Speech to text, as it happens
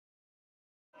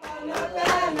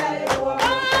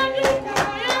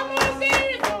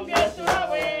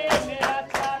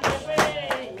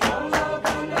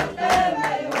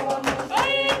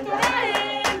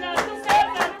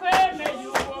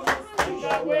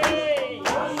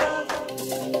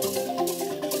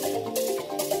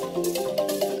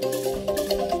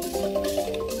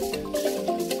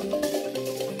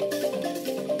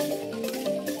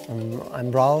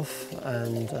I'm Ralph,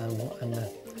 and I'm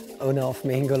the owner of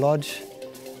Mihingo Lodge.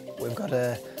 We've got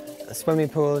a swimming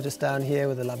pool just down here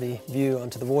with a lovely view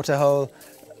onto the waterhole.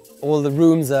 All the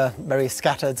rooms are very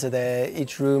scattered, so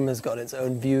each room has got its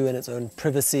own view and its own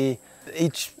privacy.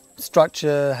 Each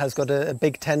structure has got a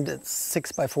big tent. It's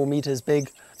 6 by 4 meters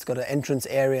big. It's got an entrance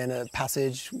area and a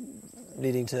passage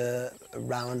leading to a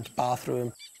round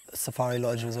bathroom. Safari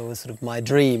Lodge was always sort of my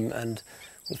dream, and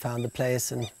we found the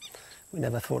place, and we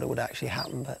never thought it would actually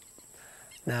happen, but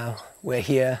now we're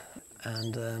here.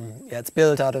 And yeah, it's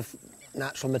built out of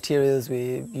natural materials.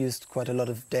 We used quite a lot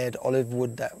of dead olive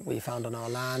wood that we found on our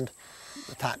land.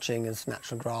 The thatching is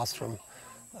natural grass from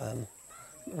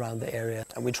around the area,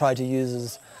 and we try to use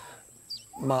as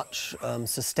much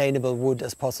sustainable wood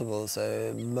as possible.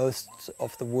 So most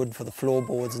of the wood for the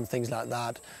floorboards and things like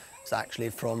that is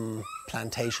actually from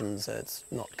plantations, so it's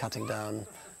not cutting down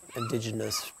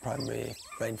indigenous primary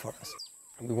rainforest.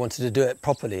 We wanted to do it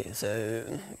properly, so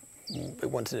we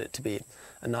wanted it to be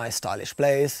a nice, stylish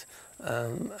place,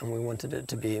 and we wanted it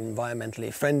to be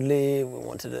environmentally friendly. We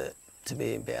wanted it to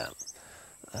be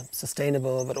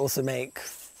sustainable, but also make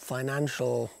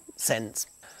financial sense.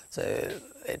 So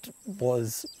it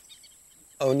was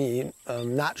only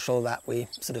natural that we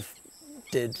sort of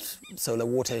did solar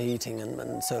water heating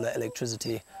and solar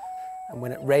electricity. And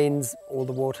when it rains, all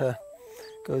the water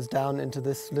goes down into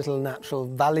this little natural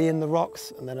valley in the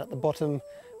rocks, and then at the bottom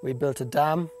we built a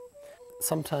dam.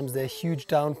 Sometimes there are huge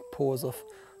downpours of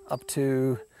up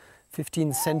to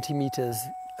 15 centimeters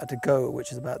at a go,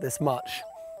 which is about this much,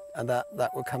 and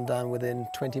that will come down within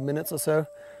 20 minutes or so.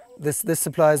 This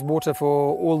supplies water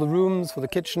for all the rooms, for the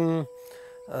kitchen,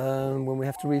 when we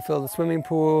have to refill the swimming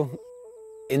pool.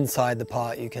 Inside the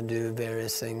park you can do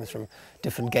various things, from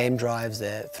different game drives.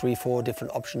 There are 3-4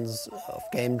 different options of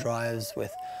game drives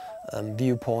with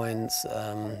viewpoints.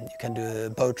 You can do a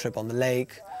boat trip on the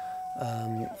lake.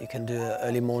 You can do an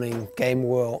early morning game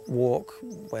walk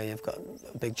where you've got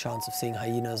a big chance of seeing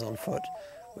hyenas on foot,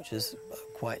 which is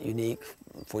quite unique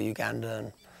for Uganda.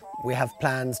 And we have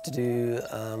plans to do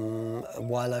a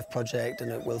wildlife project,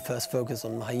 and it will first focus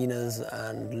on hyenas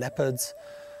and leopards,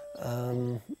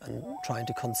 and trying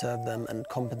to conserve them and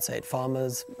compensate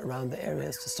farmers around the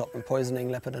areas to stop them poisoning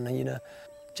leopard and hyena.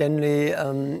 Generally,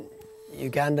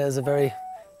 Uganda is a very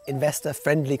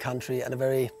investor-friendly country, and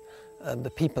the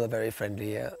people are very friendly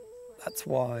here. That's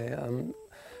why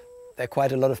there are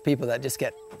quite a lot of people that just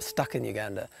get stuck in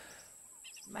Uganda.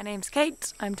 My name's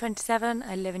Kate, I'm 27,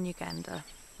 I live in Uganda.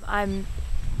 I'm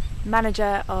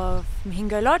manager of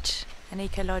Mihingo Lodge, an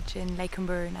eco lodge in Lake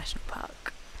Mburo National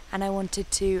Park. And I wanted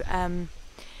to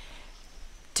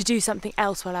do something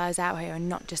else while I was out here, and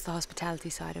not just the hospitality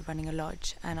side of running a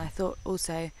lodge. And I thought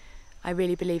also, I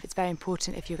really believe it's very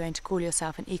important, if you're going to call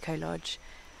yourself an eco lodge,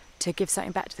 to give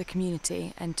something back to the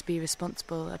community and to be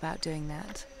responsible about doing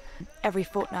that. Every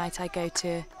fortnight I go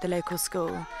to the local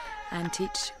school and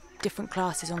teach different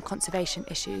classes on conservation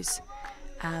issues.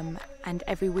 And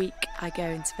every week I go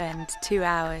and spend 2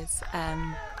 hours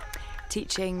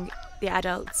teaching the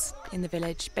adults in the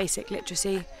village basic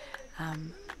literacy,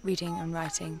 reading and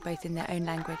writing, both in their own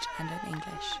language and in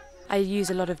English. I use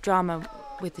a lot of drama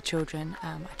with the children.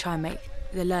 I try and make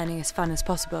the learning as fun as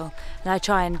possible, and I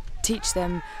try and teach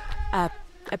them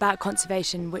about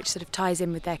conservation, which sort of ties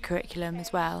in with their curriculum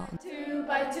as well. 2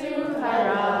 by 2,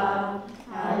 hurrah,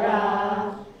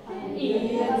 hurrah,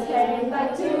 Ian's heading by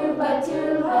 2 by 2,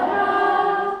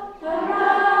 hurrah,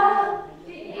 hurrah,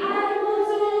 the animals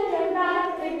all came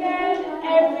back again,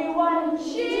 everyone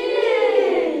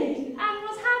cheered, and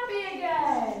was happy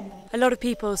again. A lot of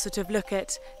people sort of look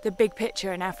at the big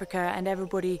picture in Africa, and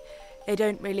everybody,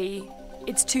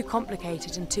 it's too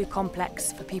complicated and too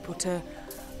complex for people to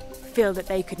feel that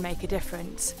they could make a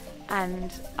difference.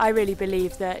 And I really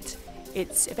believe that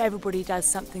if everybody does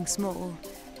something small,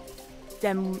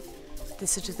 then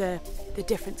the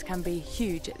difference can be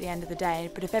huge at the end of the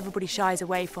day. But if everybody shies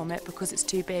away from it because it's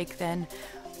too big, then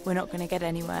we're not going to get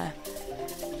anywhere.